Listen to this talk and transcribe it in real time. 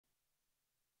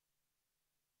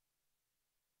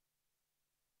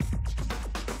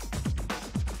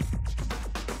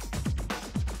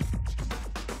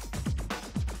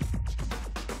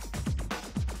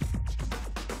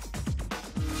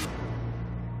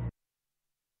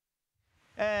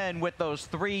And with those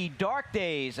 3 dark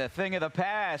days a thing of the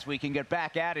past, we can get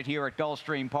back at it here at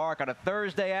Gulfstream Park on a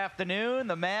Thursday afternoon.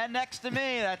 The man next to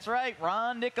me, that's right,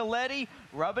 Ron Nicoletti,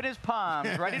 rubbing his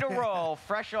palms, ready to roll,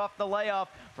 fresh off the layoff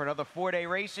for another 4-day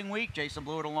racing week. Jason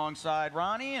Blewett alongside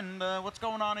Ronnie, and what's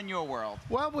going on in your world?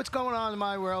 Well, what's going on in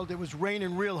my world, it was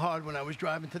raining real hard when I was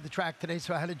driving to the track today,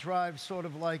 so I had to drive sort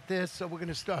of like this. So we're going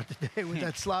to start the day with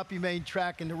that sloppy main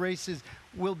track, and the races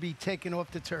will be taken off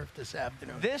the turf this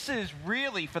afternoon. This is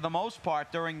really, for the most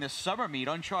part, during this summer meet,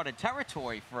 uncharted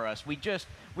territory for us. We've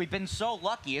been so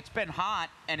lucky. It's been hot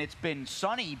and it's been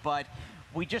sunny, but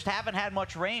we just haven't had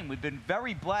much rain. We've been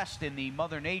very blessed in the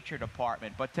Mother Nature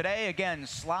department. But today, again,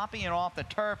 sloppy and off the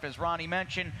turf, as Ronnie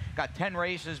mentioned. Got 10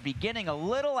 races beginning a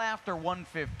little after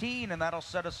 1:15, and that'll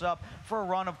set us up for a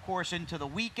run, of course, into the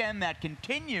weekend that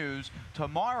continues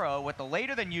tomorrow with the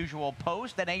later-than-usual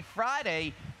post and a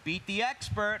Friday Beat the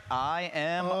Expert. I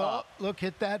am up. Look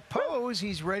at that pose.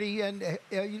 He's ready, and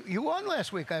you won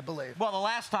last week, I believe. Well, the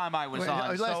last time I was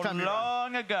on, so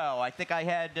long ago. I think I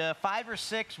had 5 or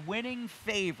 6 winning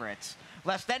favorites.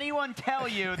 Lest anyone tell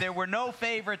you there were no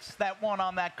favorites that won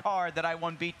on that card that I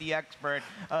won Beat the Expert.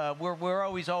 We're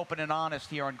always open and honest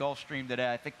here on Gulfstream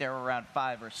today. I think there were around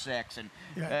 5 or 6, and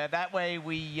that way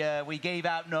we gave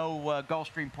out no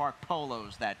Gulfstream Park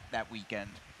polos that weekend.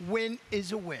 Win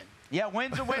is a win. Yeah,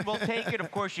 win's a win. We'll take it.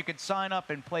 Of course, you can sign up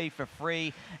and play for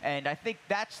free. And I think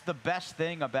that's the best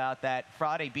thing about that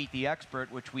Friday Beat the Expert,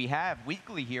 which we have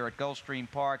weekly here at Gulfstream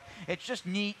Park. It's just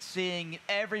neat seeing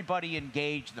everybody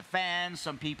engage, the fans,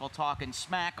 some people talking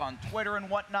smack on Twitter and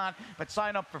whatnot. But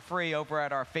sign up for free over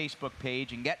at our Facebook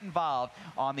page and get involved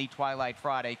on the Twilight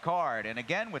Friday card. And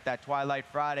again, with that Twilight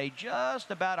Friday just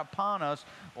about upon us,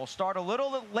 we'll start a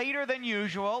little later than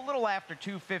usual, a little after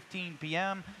 2:15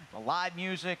 p.m. The live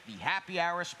music, the happy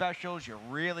hour specials, you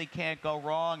really can't go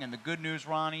wrong. And the good news,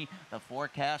 Ronnie, the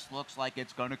forecast looks like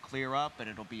it's going to clear up, and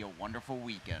it'll be a wonderful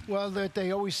weekend. Well,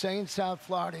 they always say in South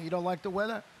Florida, you don't like the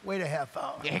weather? Wait a half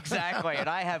hour. Exactly, and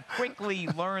I have quickly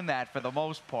learned that for the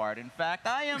most part. In fact,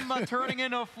 I am turning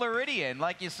into a Floridian.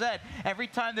 Like you said, every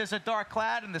time there's a dark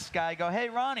cloud in the sky, I go, hey,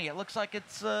 Ronnie, it looks like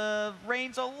it's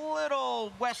rains a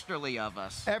little westerly of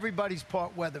us. Everybody's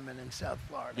part weatherman in South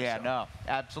Florida. Yeah, so. No,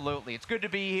 absolutely. It's good to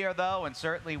be here, though, and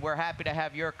certainly we're happy to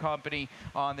have your company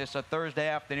on this Thursday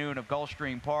afternoon of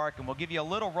Gulfstream Park, and we'll give you a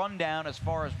little rundown as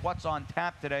far as what's on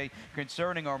tap today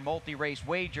concerning our multi-race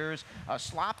wagers.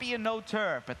 Sloppy and no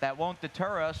turf, but that won't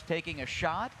deter us taking a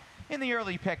shot in the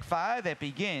early pick 5 that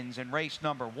begins in race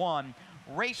number 1.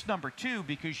 Race number 2,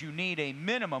 because you need a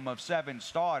minimum of 7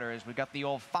 starters. We got the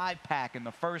old 5-pack in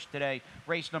the first today.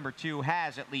 Race number 2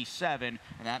 has at least 7,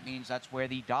 and that means that's where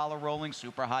the dollar rolling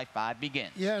super high 5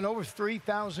 begins. Yeah, and over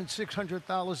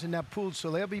 $3,600 in that pool,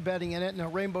 so they'll be betting in it. And a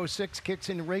Rainbow 6 kicks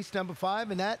in race number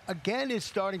 5, and that again is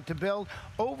starting to build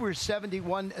over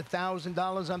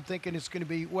 $71,000. I'm thinking it's going to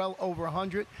be well over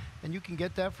 100. And you can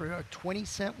get that for a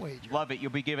 20-cent wager. Love it. You'll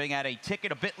be giving out a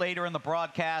ticket a bit later in the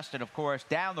broadcast, and of course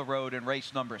down the road in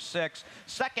race number 6.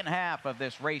 Second half of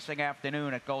this racing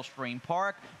afternoon at Gulfstream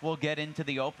Park, we'll get into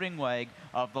the opening leg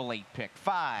of the late pick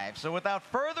 5. So without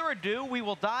further ado, we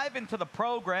will dive into the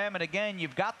program. And again,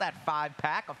 you've got that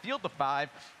 5-pack, a field of 5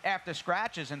 after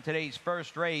scratches in today's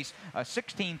first race, a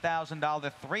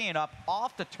 $16,000 3 and up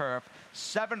off the turf,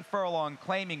 7-furlong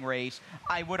claiming race.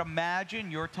 I would imagine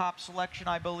your top selection,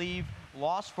 I believe,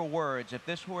 lost for words. If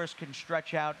this horse can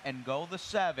stretch out and go the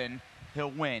 7,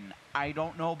 he'll win. I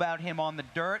don't know about him on the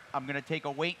dirt. I'm going to take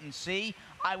a wait and see.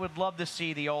 I would love to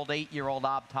see the old 8-year-old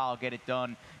Obtal get it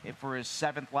done for his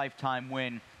 7th lifetime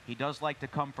win. He does like to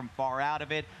come from far out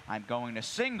of it. I'm going to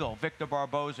single Victor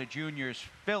Barboza Jr.'s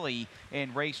filly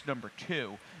in race number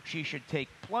 2. She should take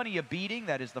plenty of beating.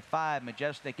 That is the 5,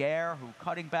 Majestic Air, who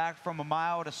cutting back from a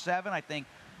mile to 7, I think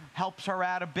helps her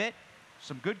out a bit.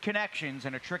 Some good connections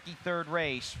in a tricky third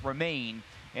race remain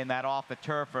in that off the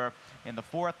turfer. In the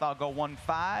 4th, I'll go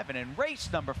 1-5. And in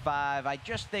race number 5, I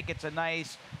just think it's a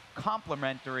nice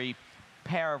complementary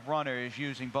pair of runners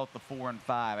using both the 4 and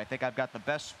 5. I think I've got the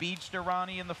best speedster,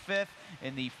 Ronnie, in the 5th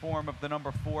in the form of the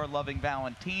number 4, Loving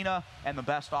Valentina, and the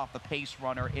best off the pace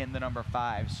runner in the number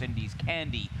 5, Cindy's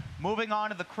Candy. Moving on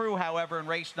to the crew, however, in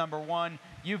race number 1,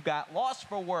 you've got Lost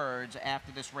for Words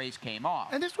after this race came off.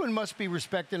 And this one must be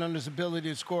respected on his ability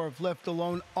to score if left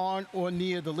alone on or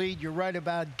near the lead. You're right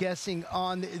about guessing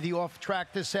on the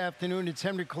off-track this afternoon. It's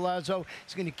Henry Colazzo.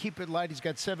 He's going to keep it light. He's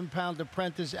got 7-pound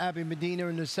apprentice Abby Medina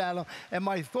in the saddle. And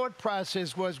my thought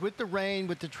process was, with the rain,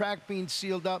 with the track being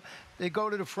sealed up, they go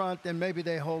to the front and maybe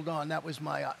they hold on. That was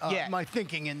my my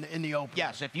thinking in the open.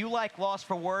 Yes, if you like Lost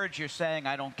for Words, you're saying,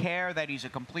 I don't care that he's a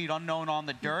complete unknown on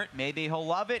the dirt. Maybe he'll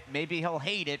love it, maybe he'll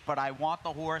hate it, but I want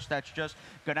the horse that's just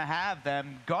going to have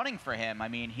them gunning for him. I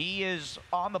mean, he is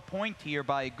on the point here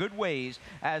by a good ways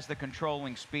as the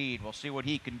controlling speed. We'll see what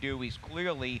he can do. He's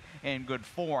clearly in good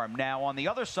form. Now, on the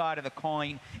other side of the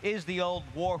coin is the old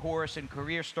war horse in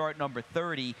career start number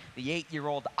 30, the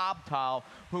 8-year-old Abtal,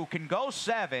 who can go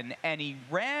 7, and he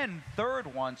ran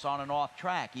 3rd once on an off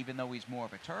track, even though he's more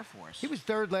of a turf horse. He was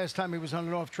 3rd last time he was on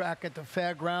an off track at the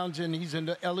fairgrounds, and he's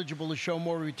eligible to show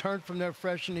more. Return from there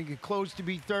fresh, and he get close to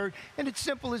be 3rd, and it's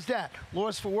simple as that.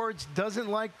 Lost for Words doesn't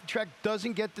like the track,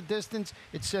 doesn't get the distance.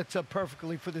 It sets up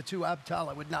perfectly for the 2 Abtal.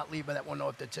 I would not leave that one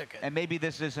off the ticket. And maybe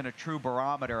this isn't a true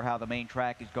barometer how the main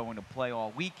track is going to play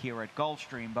all week here at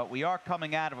Gulfstream, but we are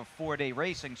coming out of a 4-day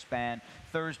racing span,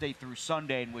 Thursday through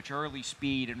Sunday, in which early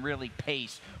speed and really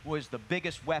pace was the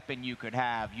biggest weapon you could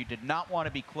have. You did not want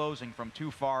to be closing from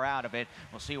too far out of it.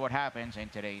 We'll see what happens in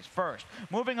today's first.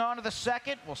 Moving on to the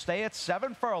second, we'll stay at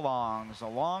 7 furlongs. A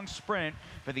long sprint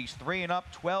for these 3 and up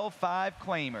 12-5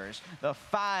 claimers. The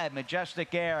 5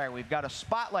 Majestic Air. We've got a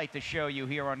spotlight to show you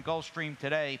here on Gulfstream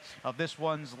today of this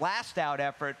one's last out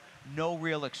effort. No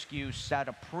real excuse. Set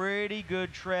a pretty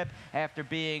good trip after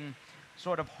being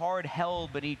sort of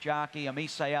hard-held beneath jockey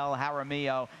Amisael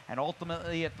Jaramillo, and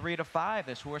ultimately at 3-5,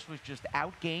 this horse was just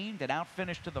outgained and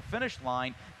outfinished to the finish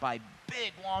line by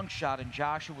big long shot in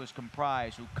Joshua's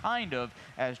Comprise, who kind of,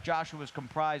 as Joshua's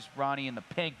Comprise, Ronnie in the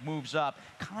pink, moves up,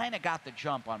 kind of got the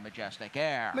jump on Majestic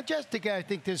Air. Majestic Air, I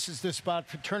think this is the spot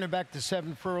for turning back to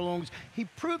 7 furlongs. He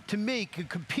proved to me could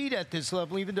compete at this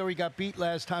level, even though he got beat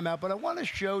last time out. But I want to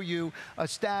show you a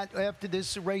stat after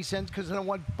this race ends, because I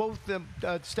want both the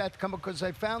stats to come up, because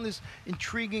I found this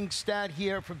intriguing stat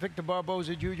here for Victor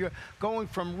Barboza Jr. going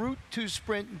from route to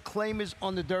sprint and claimers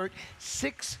on the dirt,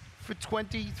 6 for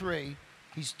 23.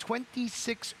 He's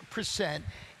 26%,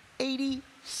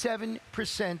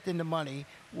 87% in the money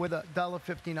with a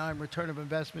 $1.59 return of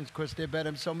investments. Of course, they bet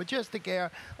him. So Majestic Air,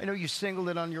 I know you singled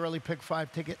it on your early pick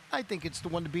 5 ticket. I think it's the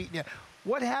one to beat. Yeah.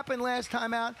 What happened last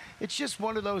time out? It's just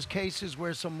one of those cases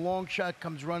where some long shot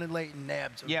comes running late and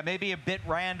nabs him. Yeah, maybe a bit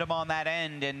random on that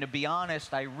end. And to be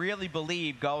honest, I really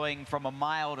believe going from a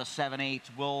mile to 7/8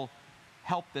 will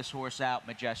help this horse out,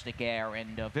 Majestic Air.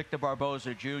 And Victor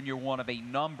Barboza Jr., one of a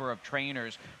number of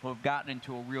trainers who have gotten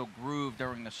into a real groove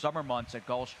during the summer months at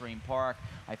Gulfstream Park.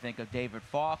 I think of David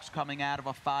Fox coming out of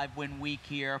a 5-win week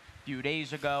here a few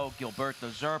days ago, Gilberto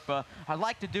Zerpa. I'd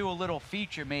like to do a little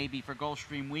feature maybe for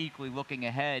Gulfstream Weekly looking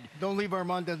ahead. Don't leave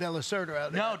Armando De La Cerda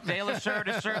out there. No, De La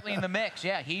Cerda is certainly in the mix.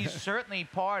 Yeah, he's certainly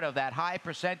part of that high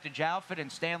percentage outfit,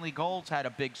 and Stanley Gold's had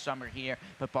a big summer here,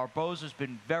 but Barboza's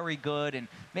been very good and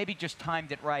maybe just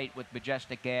timed it right with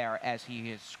Majestic Air as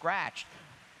he has scratched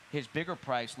his bigger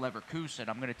price Leverkusen.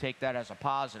 I'm going to take that as a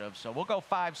positive. So we'll go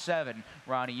 5-7,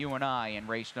 Ronnie, you and I, in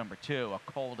race number 2, a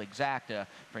cold exacta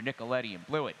for Nicoletti and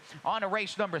Blewett. On to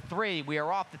race number 3, we are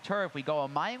off the turf. We go a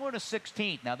mile to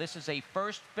 16th. Now this is a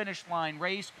first finish line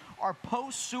race. Are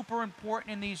posts super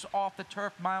important in these off the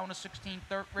turf mile to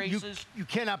 16th races? You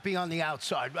cannot be on the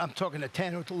outside. I'm talking a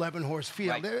 10 or 11 horse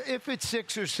field. Right. If it's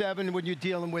 6 or 7 when you're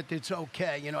dealing with, it's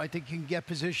okay. You know, I think you can get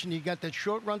position. You got that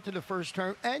short run to the first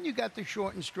turn, and you got the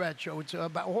short and stretch. So it's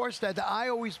about a horse that I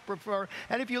always prefer.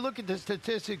 And if you look at the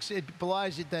statistics, it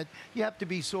belies it that you have to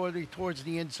be sort of towards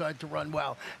the inside to run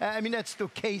well. I mean, that's the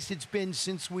case it's been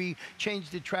since we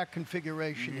changed the track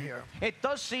configuration here. It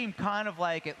does seem kind of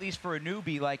like, at least for a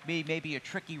newbie like me, maybe a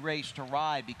tricky race to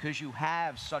ride because you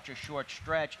have such a short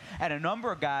stretch. And a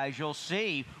number of guys you'll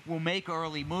see will make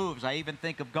early moves. I even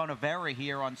think of Gunnevera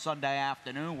here on Sunday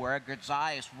afternoon, where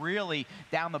Gonzalez really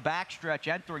down the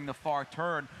backstretch entering the far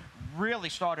turn really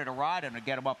started to ride him to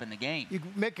get him up in the game. You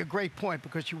make a great point,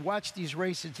 because you watch these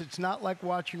races, it's not like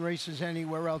watching races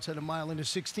anywhere else at a mile into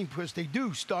 16, because they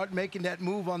do start making that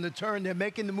move on the turn. They're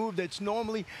making the move that's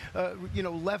normally, you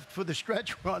know, left for the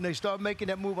stretch run. They start making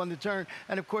that move on the turn.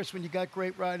 And of course, when you got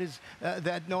great riders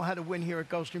that know how to win here at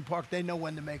Gulfstream Park, they know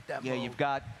when to make that move. Yeah, you've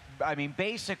got, I mean,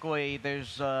 basically,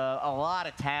 there's a lot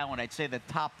of talent. I'd say the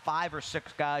top 5 or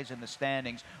 6 guys in the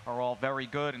standings are all very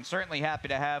good, and certainly happy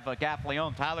to have Tyler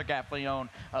Gaffleone,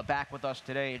 back with us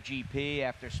today at GP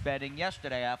after spending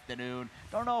yesterday afternoon.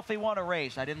 Don't know if he won a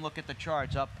race. I didn't look at the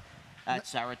charts. Up at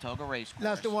Saratoga Racecourse.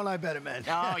 That's the one I bet him in.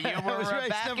 Oh, you were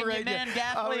backing your man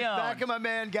I was Gaffleone. backing my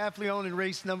man Gaffleone in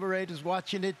race number 8. I was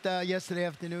watching it yesterday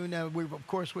afternoon. We, of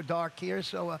course, were dark here,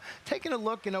 so taking a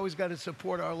look, and always got to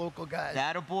support our local guys.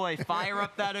 Attaboy. Fire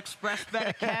up that Express Bet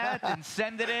account and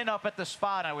send it in up at the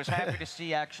spot. I was happy to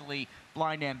see, actually,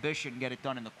 Blind Ambition get it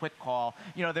done in the quick call.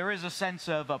 You know, there is a sense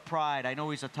of pride. I know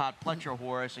he's a Todd Pletcher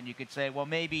horse, and you could say, well,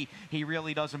 maybe he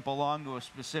really doesn't belong to a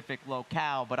specific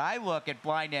locale. But I look at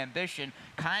Blind Ambition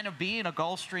kind of being a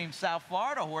Gulfstream South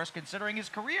Florida horse, considering his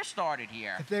career started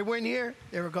here. If they win here,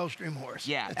 they're a Gulfstream horse.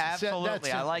 Yeah,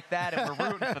 absolutely. I like that, and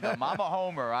we're rooting for them. I'm a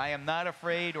homer. I am not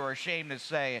afraid or ashamed to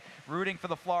say it. Rooting for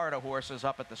the Florida horses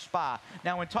up at the Spa.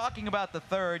 Now, when talking about the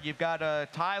third, you've got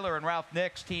Tyler and Ralph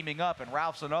Nix teaming up, and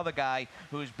Ralph's another guy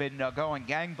who's been going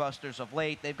gangbusters of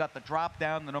late. They've got the drop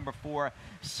down, the number 4,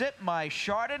 Sip My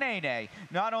Chardonnay.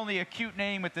 Not only a cute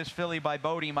name with this filly by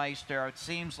Bodemeister, it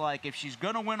seems like if she's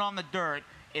going to win on the dirt,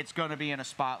 it's going to be in a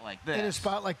spot like this. In a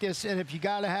spot like this, and if you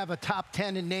got to have a top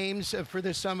 10 in names for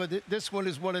this summer, this one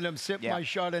is one of them. Sip My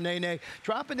Chardonnay.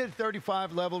 Dropping to the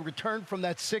 35 level, returned from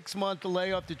that 6-month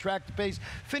layoff to track the pace,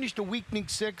 finished a weakening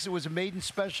 6. It was a maiden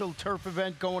special turf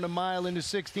event going a mile into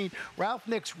 16. Ralph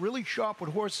Nix really sharp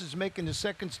with horses making the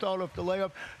second start off the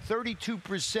layoff,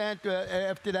 32%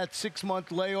 after that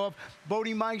 6-month layoff.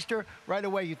 Bodemeister, right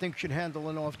away you think should handle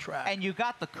an off track. And you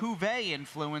got the Cuvée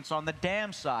influence on the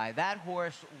dam side. That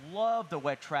horse loved the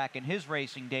wet track in his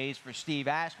racing days for Steve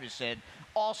Asmussen.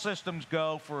 All systems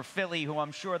go for a filly who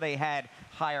I'm sure they had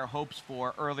higher hopes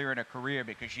for earlier in her career,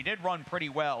 because she did run pretty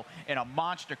well in a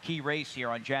monster key race here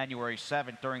on January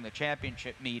 7th during the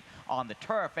championship meet on the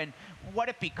turf. And what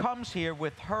it becomes here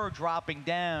with her dropping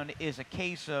down is a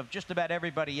case of just about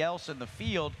everybody else in the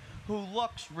field who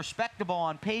looks respectable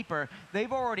on paper.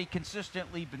 They've already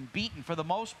consistently been beaten for the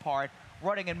most part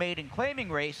running in maiden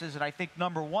claiming races, and I think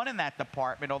number 1 in that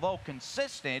department, although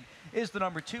consistent, is the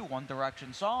number 2, One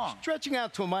Direction Song. Stretching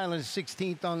out to a mile and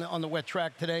 16th on the wet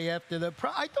track today after the,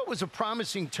 I thought it was a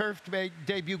promising turf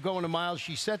debut going a mile.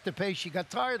 She set the pace. She got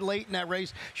tired late in that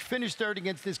race. She finished third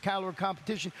against this caliber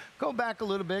competition. Go back a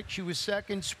little bit. She was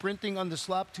second, sprinting on the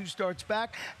slop, 2 starts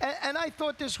back. And I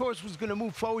thought this horse was going to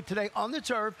move forward today on the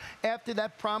turf after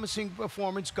that promising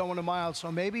performance going a mile.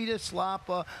 So maybe the slop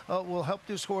will help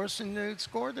this horse and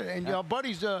score today. And our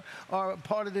buddies are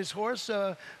part of this horse.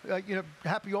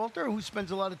 Happy Alter, who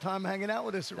spends a lot of time hanging out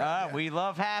with us around here. We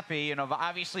love Happy, and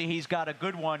obviously he's got a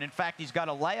good one. In fact, he's got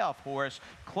a layoff horse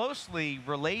closely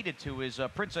related to his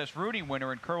Princess Rudy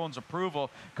winner and Curlin's Approval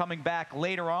coming back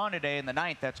later on today in the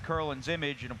 9th. That's Curlin's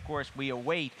Image, and of course we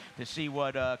await to see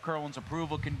what Curlin's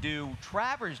Approval can do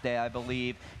Travers Day, I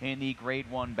believe, in the Grade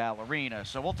 1 Ballerina.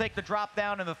 So we'll take the drop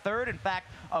down in the 3rd. In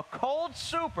fact, a cold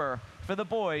super for the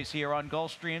boys here on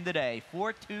Gulfstream today.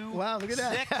 4-2, wow, look at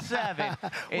that.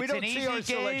 6-7. It's an easy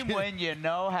game when you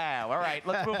know how. All right,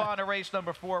 let's move on to race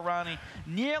number 4, Ronnie.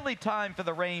 Nearly time for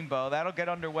the Rainbow. That'll get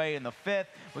underway in the 5th.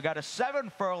 We got a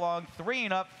 7-furlong,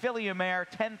 3-and-up filly and mare,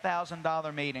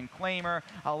 $10,000 maiden claimer.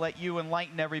 I'll let you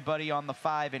enlighten everybody on the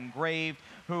 5 Engraved,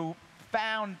 who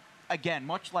found, again,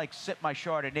 much like Sip My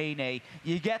Chardonnay,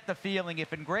 you get the feeling if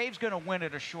Engraved's going to win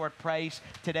at a short price,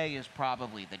 today is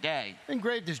probably the day.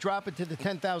 Engraved is dropping to the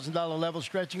 $10,000 level,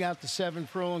 stretching out to 7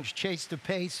 furlongs, chased the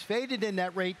pace, faded in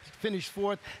that rate, finished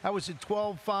 4th. That was a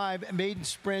 12-5 maiden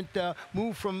sprint,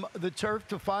 moved from the turf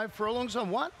to 5 furlongs on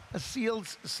what? A sealed,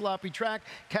 sloppy track.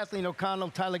 Kathleen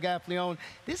O'Connell, Tyler Gaffleone.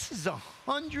 This is a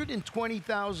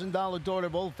 $120,000 daughter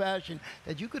of Old Fashioned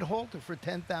that you could halter for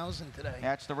 $10,000 today.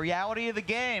 That's the reality of the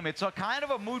game. It's a kind of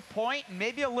a moot point and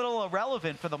maybe a little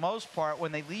irrelevant for the most part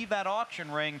when they leave that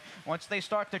auction ring. Once they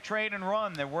start to trade and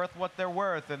run, they're worth what they're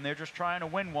worth, and they're just trying to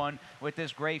win one with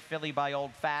this gray filly by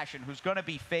Old Fashioned, who's going to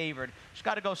be favored. She's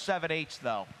got to go 7/8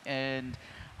 though, and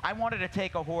I wanted to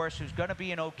take a horse who's going to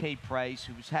be an okay price,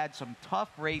 who's had some tough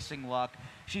racing luck.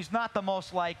 She's not the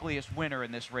most likeliest winner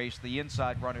in this race. The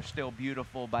inside runner's still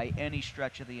beautiful by any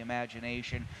stretch of the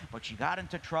imagination, but she got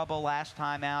into trouble last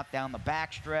time out down the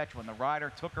backstretch when the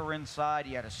rider took her inside.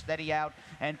 He had a steady out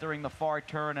entering the far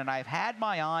turn, and I've had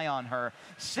my eye on her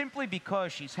simply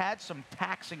because she's had some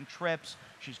taxing trips.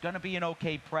 She's going to be an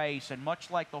okay price, and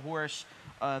much like the horse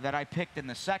that I picked in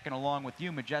the 2nd along with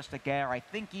you, Majestic Air, I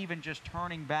think even just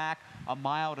turning back a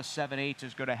mile to 7/8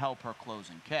 is going to help her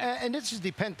closing kick. And this is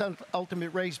the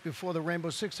penultimate race before the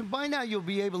Rainbow Six, and by now you'll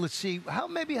be able to see how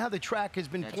the track has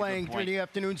been playing through the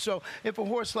afternoon. So if a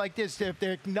horse like this, if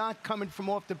they're not coming from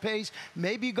off the pace,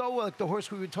 maybe go like the horse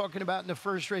we were talking about in the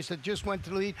first race that just went to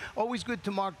the lead. Always good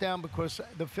to mark down because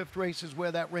the 5th race is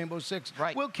where that Rainbow Six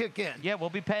will kick in. Yeah,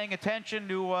 we'll be paying attention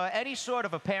to any sort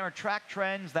of apparent track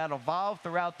trends that evolve throughout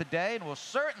throughout the day, and we'll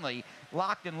certainly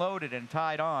locked and loaded and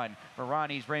tied on for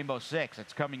Ronnie's Rainbow Six.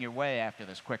 It's coming your way after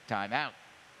this quick timeout.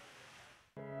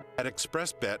 At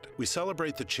ExpressBet, we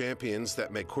celebrate the champions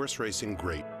that make horse racing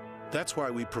great. That's why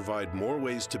we provide more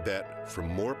ways to bet from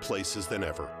more places than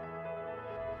ever.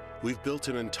 We've built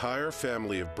an entire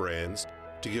family of brands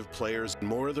to give players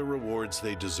more of the rewards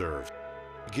they deserve,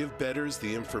 give bettors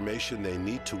the information they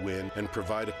need to win, and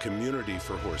provide a community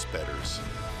for horse bettors.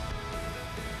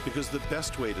 Because the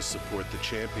best way to support the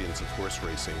champions of horse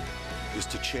racing is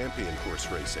to champion horse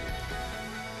racing.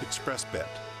 ExpressBet.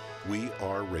 We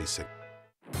are racing.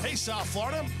 Hey, South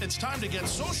Florida, it's time to get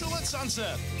social at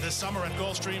sunset. This summer at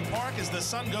Gulfstream Park, as the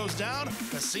sun goes down,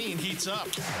 the scene heats up.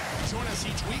 Join us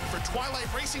each week for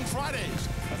Twilight Racing Fridays,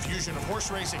 a fusion of horse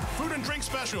racing, food and drink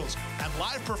specials, and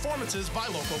live performances by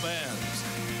local bands.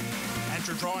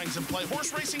 Enter drawings and play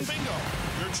horse racing bingo,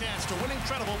 your chance to win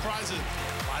incredible prizes.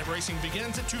 Live racing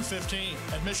begins at 2:15.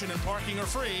 Admission and parking are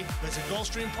free. Visit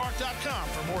GulfstreamPark.com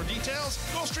for more details.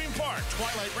 Gulfstream Park,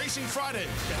 Twilight Racing Friday.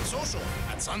 Get social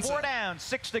at sunset. 4 down,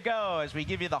 6 to go as we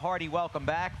give you the hearty welcome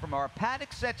back from our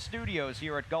paddock set studios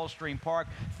here at Gulfstream Park.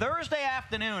 Thursday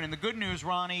afternoon, and the good news,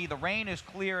 Ronnie, the rain is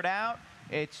cleared out.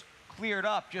 It's cleared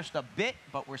up just a bit,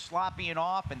 but we're slopping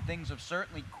off, and things have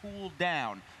certainly cooled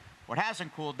down. What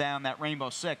hasn't cooled down, that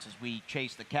Rainbow Six, as we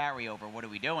chase the carryover. What are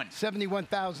we doing?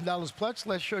 $71,000 plus.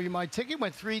 Let's show you my ticket.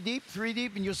 Went three deep,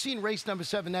 and you'll see in race number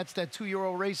 7, that's that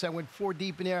 2-year-old race. I went 4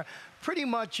 deep in there. Pretty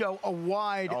much a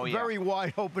wide, very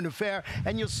wide open affair.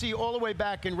 And you'll see all the way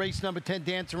back in race number 10,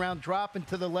 Dance Around, dropping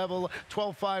to the level,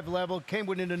 12-5 level, came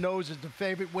within the nose as the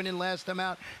favorite, winning last time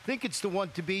out. I think it's the one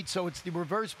to beat, so it's the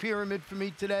reverse pyramid for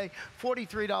me today,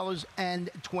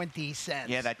 $43.20.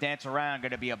 Yeah, that Dance Around going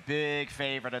to be a big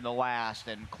favorite in the last,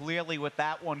 and clearly with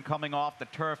that one coming off the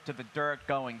turf to the dirt,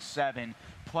 going 7,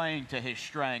 playing to his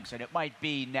strengths, and it might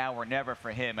be now or never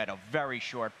for him at a very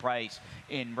short price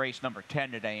in race number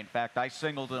 10 today. In fact, I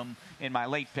singled him in my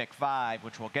late pick 5,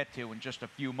 which we'll get to in just a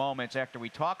few moments after we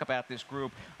talk about this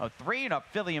group of 3-and-up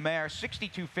filly and mare,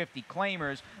 6250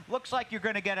 claimers. Looks like you're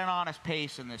going to get an honest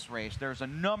pace in this race. There's a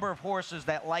number of horses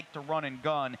that like to run and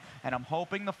gun, and I'm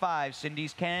hoping the 5,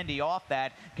 Cindy's Candy, off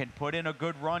that, can put in a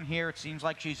good run here. It seems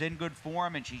like she's in good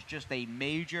form, and she's just a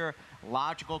major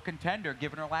logical contender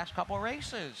given her last couple of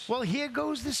races. Well, here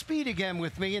goes the speed again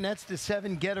with me, and that's the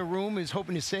 7, Get a Room, is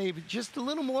hoping to save just a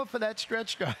little more for that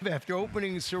stretch drive after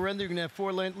opening and surrendering that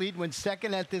 4-length lead. Went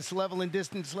second at this level and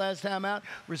distance last time out.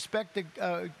 Respect to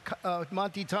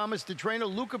Monty Thomas, the trainer.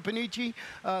 Luca Panici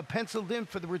penciled in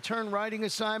for the return riding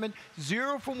assignment.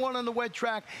 0 for 1 on the wet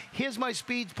track. Here's my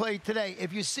speed play today.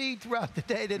 If you see throughout the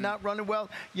day they're not running well,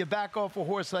 you back off a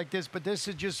horse like this, but this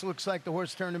just looks like the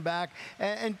horse turning back.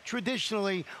 And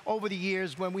traditionally, over the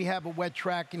years, when we have a wet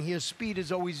track in here, speed is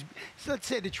always, let's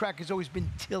say the track has always been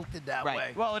tilted that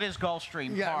way. Well, it is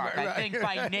Gulfstream Park. I think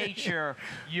by nature,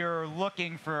 you're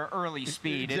looking for early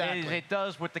speed. Exactly. It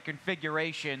does with the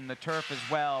configuration, the turf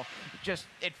as well.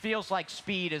 It feels like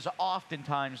speed is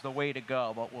oftentimes the way to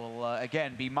go, but we'll,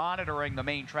 again, be monitoring the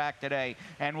main track today,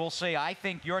 and we'll see. I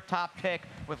think your top pick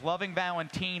with Loving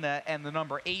Valentina and the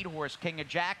number 8 horse, King of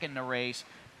Jack, in the race,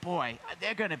 boy,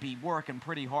 they're going to be working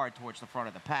pretty hard towards the front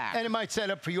of the pack. And it might set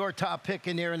up for your top pick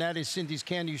in there, and that is Cindy's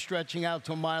Candy, stretching out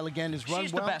to a mile again.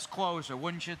 She's the best closer,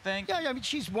 wouldn't you think? Yeah, I mean,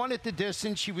 she's won at the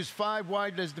distance. She was 5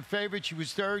 wide as the favorite. She was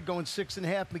 3rd, going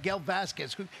 6.5. Miguel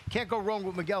Vasquez. Can't go wrong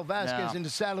with Miguel Vasquez in the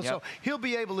saddle, so he'll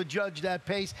be able to judge that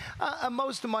pace.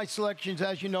 Most of my selections,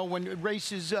 as you know, when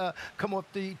races come off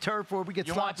the turf or we get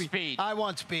sloppy. You want speed. I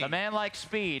want speed. The man likes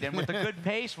speed, and with a good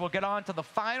pace, we'll get on to the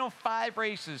final 5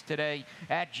 races today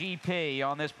at GP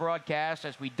on this broadcast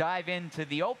as we dive into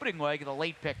the opening leg of the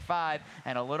late pick 5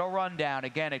 and a little rundown.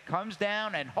 Again, it comes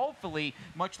down, and hopefully,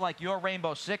 much like your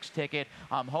Rainbow Six ticket,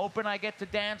 I'm hoping I get to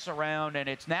Dance Around, and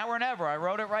it's now or never. I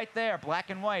wrote it right there, black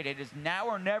and white. It is now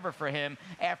or never for him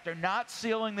after not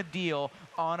sealing the deal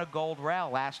on a gold rail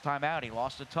last time out. He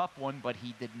lost a tough one, but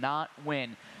he did not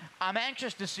win. I'm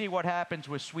anxious to see what happens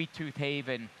with Sweet Tooth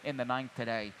Haven in the 9th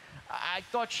today. I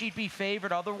thought she'd be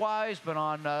favored otherwise, but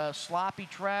on a sloppy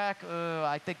track,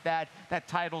 I think that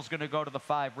title's going to go to the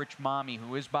 5, Rich Mommy,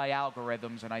 who is by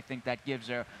algorithms, and I think that gives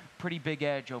her a pretty big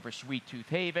edge over Sweet Tooth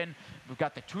Haven. We've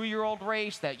got the 2-year-old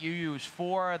race that you use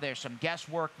 4. There's some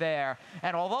guesswork there.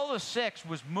 And although the 6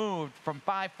 was moved from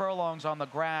 5 furlongs on the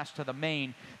grass to the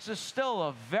main, this is still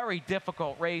a very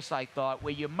difficult race, I thought,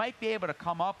 where you might be able to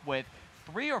come up with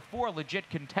 3 or 4 legit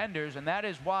contenders, and that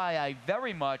is why I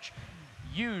very much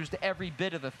used every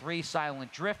bit of the 3,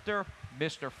 Silent Drifter,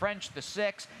 Mr. French, the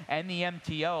 6, and the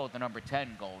MTO, the number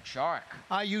 10, Gold Shark.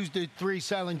 I used the 3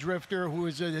 Silent Drifter, who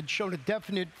has shown a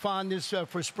definite fondness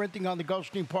for sprinting on the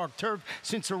Gulfstream Park turf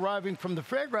since arriving from the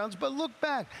fairgrounds. But look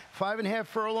back, 5.5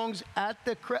 furlongs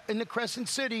in the Crescent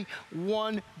City,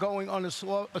 1 going on a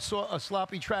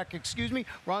sloppy track.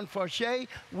 Ron Farchet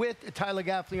with Tyler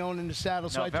Gaffleone in the saddle.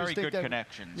 So no, I very just think good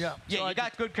connections. Yeah, so you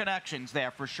got good connections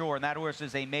there for sure, and that horse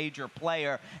is a major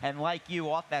player. And like you,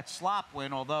 off that slop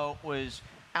win, although it was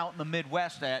out in the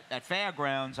Midwest at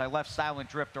Fairgrounds, I left Silent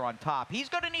Drifter on top. He's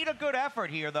going to need a good effort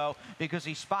here, though, because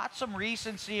he spots some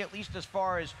recency, at least as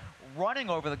far as running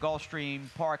over the Gulfstream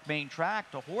Park main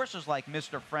track to horses like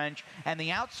Mr. French and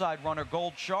the outside runner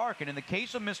Gold Shark. And in the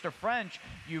case of Mr. French,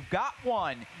 you've got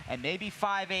 1, and maybe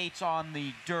 5/8 on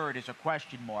the dirt is a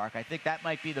question mark. I think that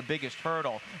might be the biggest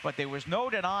hurdle. But there was no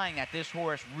denying that this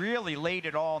horse really laid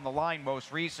it all on the line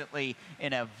most recently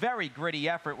in a very gritty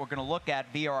effort we're going to look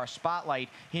at via our spotlight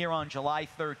here on July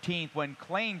 13th, when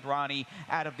claimed, Ronnie,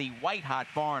 out of the white-hot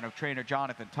barn of trainer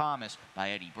Jonathan Thomas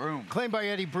by Eddie Broom. Claimed by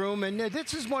Eddie Broom, and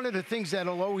this is one of the things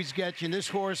that'll always get you. And this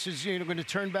horse is going to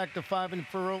turn back to 5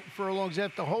 furlongs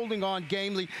after holding on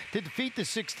gamely to defeat the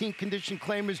 16 condition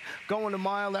claimers going a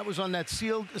mile. That was on that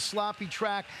sealed, sloppy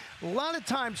track. A lot of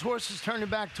times horses turning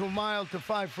back to a mile to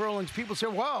 5 furlongs, people say,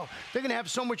 wow, they're going to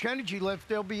have so much energy left,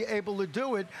 they'll be able to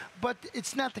do it. But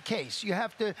it's not the case. You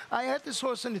have to, I had this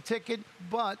horse on the ticket,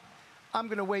 but I'm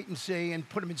going to wait and see and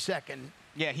put him in second.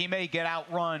 Yeah, he may get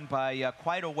outrun by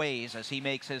quite a ways as he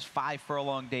makes his 5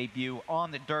 furlong debut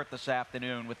on the dirt this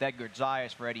afternoon with Edgar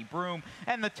Zayas for Eddie Broom.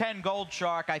 And the 10 Gold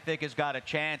Shark, I think, has got a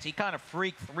chance. He kind of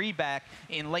freaked 3 back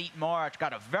in late March,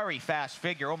 got a very fast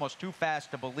figure, almost too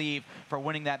fast to believe, for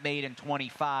winning that maiden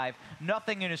 25.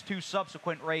 Nothing in his 2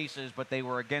 subsequent races, but they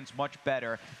were against much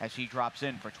better as he drops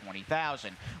in for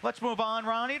 20,000. Let's move on,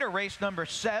 Ronnie, to race number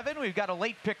 7. We've got a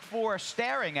late pick 4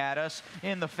 staring at us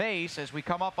in the face as we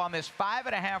come up on this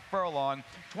 5.5 furlong,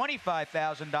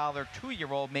 $25,000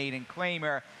 2-year-old maiden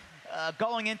claimer.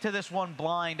 Going into this one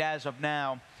blind as of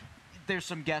now, there's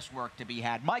some guesswork to be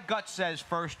had. My gut says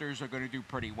firsters are going to do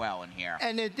pretty well in here.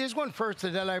 And there's one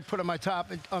firster that I put on my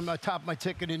top of my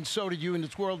ticket, and so did you, in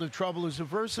this World of Trouble, is a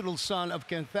versatile son of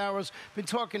Ken Farris. Been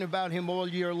talking about him all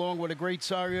year long, what a great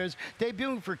sire he is.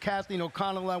 Debuting for Kathleen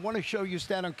O'Connell. I want to show you a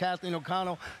stat on Kathleen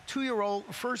O'Connell.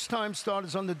 2-year-old, first-time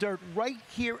starters on the dirt right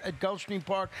here at Gulfstream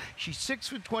Park. She's 6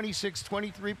 for 26,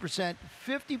 23%,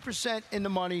 50% in the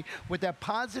money with that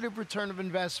positive return of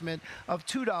investment of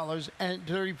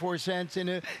 $2.34.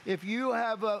 And if you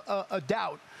have a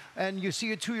doubt and you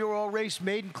see a 2-year-old race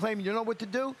maiden claim, you know what to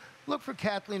do? Look for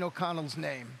Kathleen O'Connell's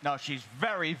name. No, she's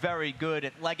very, very good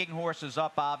at legging horses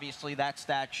up, obviously. That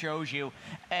stat shows you.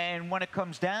 And when it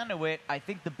comes down to it, I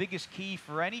think the biggest key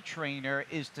for any trainer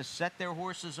is to set their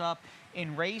horses up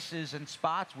in races and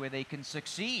spots where they can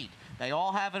succeed. They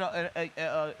all have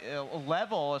a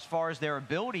level as far as their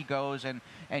ability goes, and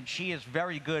she is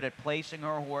very good at placing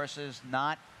her horses,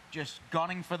 not just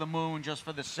gunning for the moon just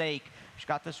for the sake. She's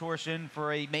got this horse in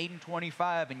for a maiden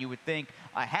 25, and you would think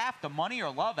a half to Money or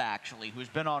Love, actually, who's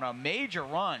been on a major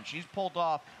run. She's pulled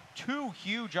off 2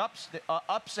 huge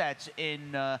upsets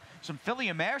in some filly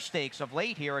and mare stakes of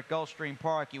late here at Gulfstream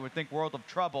Park. You would think World of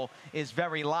Trouble is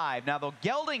very live. Now, the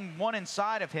gelding one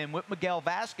inside of him with Miguel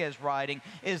Vasquez riding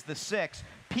is the 6.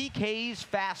 PK's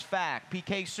Fast Fact.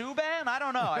 PK Subban? I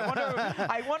don't know.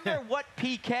 I wonder what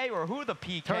PK or who the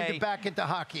PK. Turned it back into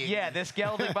hockey. Yeah, this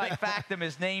gelding by Factum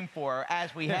is named for,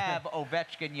 as we have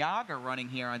Ovechkin Yager running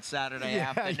here on Saturday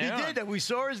afternoon. He did. We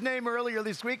saw his name earlier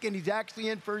this week, and he's actually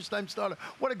in first-time starter.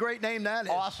 What a great name that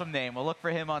is. Awesome name. We'll look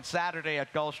for him on Saturday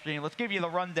at Gulfstream. Let's give you the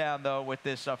rundown, though, with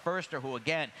this firster who,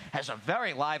 again, has a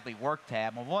very lively work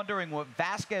tab. I'm wondering what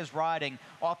Vasquez riding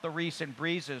off the recent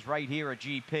breezes right here at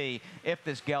GP, if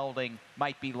this gelding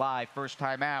might be live first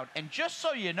time out. And just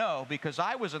so you know, because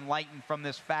I was enlightened from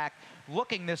this fact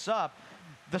looking this up,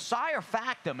 the sire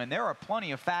Factum, and there are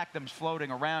plenty of Factums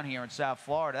floating around here in South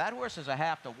Florida, that horse is a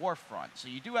half to Wharf Front. So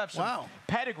you do have some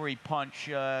pedigree punch,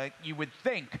 you would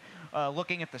think.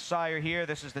 Looking at the sire here,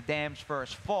 this is the dam's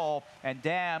first full, and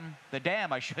the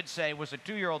dam, I should say, was a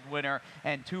 2-year-old winner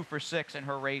and 2 for 6 in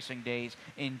her racing days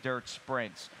in dirt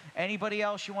sprints. Anybody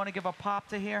else you want to give a pop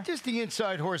to here? Just the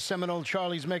inside horse, Seminole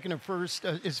Charlie's making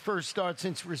his first start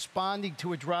since responding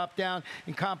to a drop down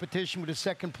in competition with a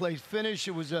second-place finish.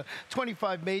 It was a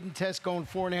 25 maiden test going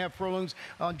 4.5 furlongs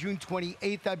on June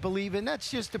 28th, I believe, and that's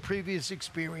just the previous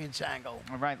experience angle.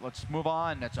 All right, let's move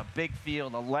on. That's a big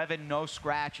field, 11 no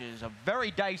scratches, a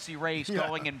very dicey race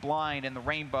going in blind in the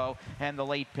Rainbow and the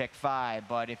late pick 5.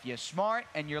 But if you're smart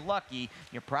and you're lucky,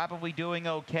 you're probably doing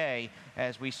okay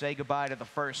as we say goodbye to the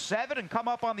first 7 and come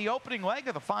up on the opening leg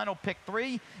of the final pick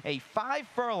 3, a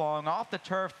 5-furlong off the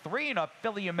turf 3-up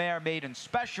filly mare maiden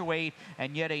special weight,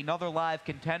 and yet another live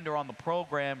contender on the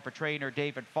program for trainer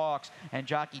David Fox and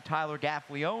jockey Tyler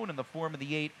Gaffleone in the form of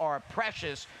the 8 Are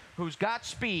Precious, who's got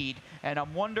speed, and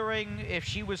I'm wondering if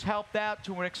she was helped out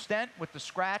to an extent with the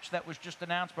scratch that was just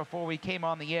announced before we came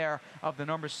on the air of the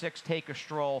number 6 Take a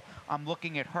Stroll. I'm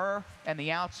looking at her and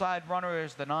the outside runner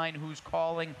as the 9 Who's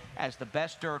Calling as the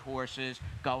best dirt horses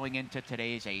going into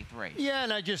today's 8th race. Yeah,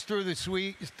 and I just threw the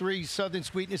 3 Southern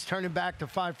Sweetness, turning back to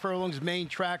 5 furlongs, main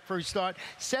track, first start,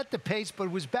 set the pace, but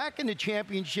was back in the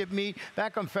championship meet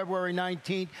back on February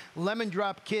 19th. Lemon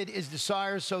Drop Kid is the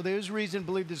sire, so there's reason to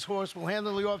believe this horse will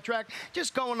handle the off track.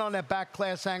 Just going on that back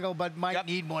class angle, but might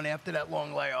need one after that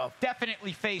long layoff.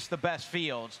 Definitely face the best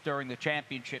fields during the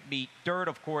championship meet. Dirt,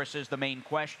 of course, is the main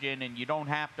question, and you don't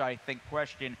have to, I think,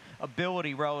 question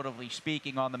ability, relatively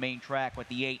speaking, on the main track with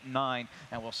the 8 and 9.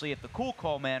 And we'll see if the Cool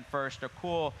Call Man first, or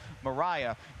Cool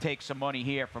Mariah, takes some money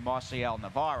here from Marcial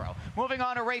Navarro. Moving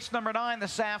on to race number 9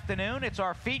 this afternoon. It's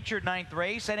our featured 9th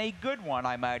race, and a good one,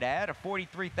 I might add. A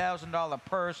 $43,000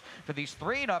 purse for these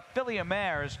 3-up filly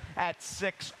mares at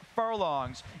 6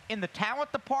 furlongs. In the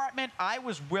talent department, I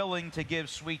was willing to give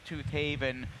Sweet Tooth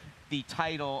Haven the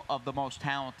title of the most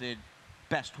talented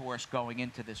best horse going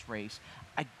into this race.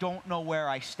 I don't know where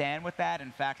I stand with that.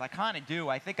 In fact, I kind of do.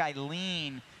 I think I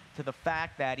lean to the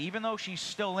fact that even though she's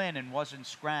still in and wasn't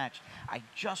scratched, I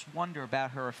just wonder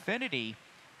about her affinity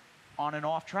on an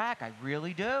off track. I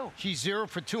really do. She's 0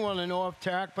 for 2 on an off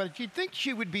track, but if you think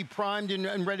she would be primed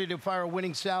and ready to fire a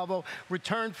winning salvo,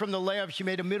 returned from the layoff, she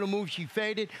made a middle move, she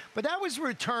faded, but that was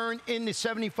returned in the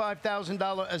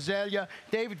 $75,000 Azalea.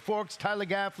 David Fox, Tyler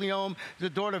Gaffleone, the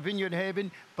daughter of Vineyard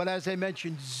Haven, but as I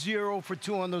mentioned, 0 for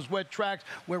 2 on those wet tracks,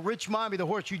 where Rich Mommy, the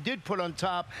horse you did put on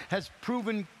top, has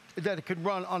proven that it could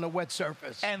run on a wet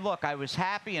surface. And look, I was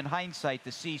happy in hindsight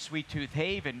to see Sweet Tooth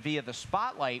Haven via the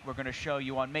spotlight we're going to show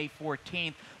you on May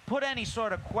 14th put any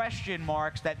sort of question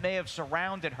marks that may have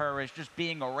surrounded her as just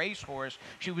being a racehorse.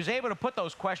 She was able to put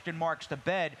those question marks to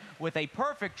bed with a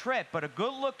perfect trip, but a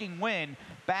good-looking win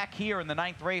back here in the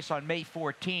 9th race on May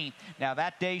 14th. Now,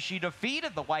 that day she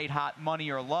defeated the White Hot Money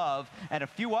or Love and a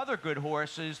few other good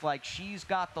horses like She's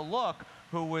Got the Look,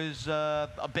 who was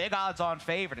a big odds-on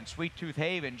favorite, and Sweet Tooth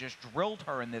Haven just drilled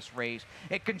her in this race.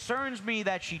 It concerns me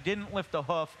that she didn't lift a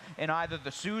hoof in either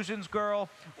the Susan's Girl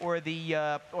or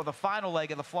the final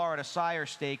leg of the Florida Sire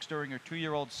Stakes during her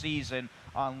 2-year-old season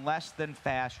on less than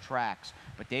fast tracks.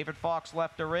 But David Fox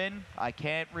left her in. I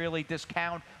can't really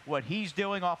discount what he's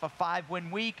doing off a 5-win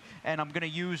week, and I'm going to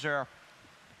use her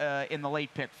in the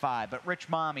late pick 5. But Rich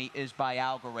Mommy is by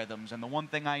algorithms, and the one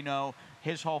thing I know,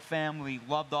 his whole family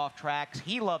loved off tracks.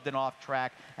 He loved an off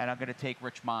track, and I'm going to take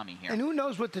Rich Mommy here. And who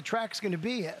knows what the track's going to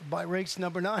be by race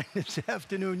number 9 this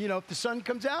afternoon. You know, if the sun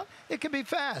comes out, it could be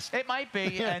fast. It might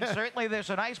be, and certainly there's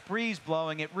a nice breeze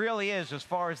blowing. It really is, as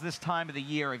far as this time of the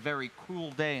year, a very cool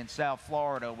day in South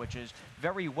Florida, which is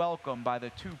very welcome by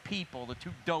the 2 people, the 2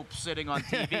 dopes sitting on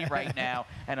TV right now,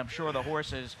 and I'm sure the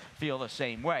horses feel the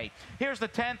same way. Here's the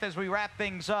 10th as we wrap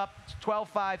things up.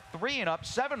 12-5, 3-up,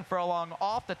 7 furlong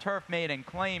off the turf maiden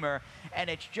claimer, and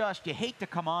it's just, you hate to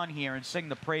come on here and sing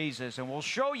the praises, and we'll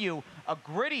show you a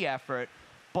gritty effort,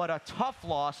 but a tough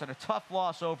loss, and a tough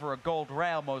loss over a gold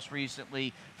rail most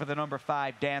recently for the number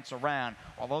 5 Dance Around.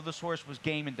 Although this horse was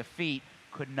game in defeat,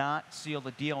 could not seal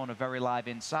the deal on a very live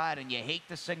inside, and you hate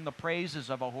to sing the praises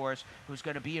of a horse who's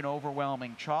going to be an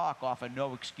overwhelming chalk off a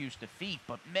no-excuse defeat,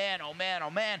 but man, oh man, oh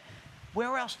man,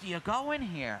 where else do you go in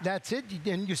here? That's it.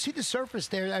 And you see the surface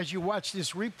there as you watch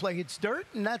this replay. It's dirt,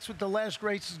 and that's what the last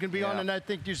race is going to be on. And I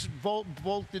think just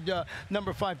vaulted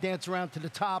number 5 Dance Around to the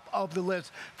top of the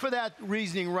list for that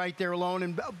reasoning right there alone.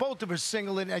 And both of us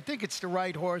single it. I think it's the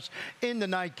right horse in the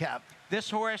nightcap. This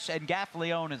horse, and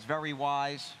Gaffleone is very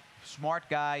wise, smart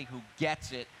guy who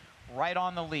gets it. Right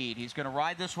on the lead. He's going to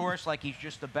ride this horse like he's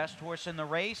just the best horse in the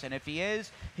race, and if he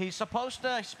is, he's supposed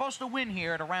to win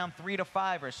here at around 3 to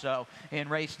 5 or so in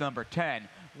race number 10.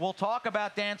 We'll talk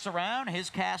about Dance Around, his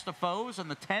cast of foes,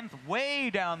 and the 10th way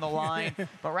down the line.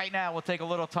 But right now, we'll take a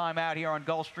little time out here on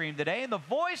Gulfstream today. And the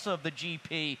voice of the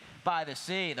GP by the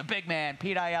sea, the big man,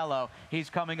 Pete Aiello, he's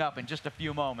coming up in just a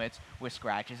few moments with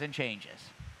Scratches and Changes.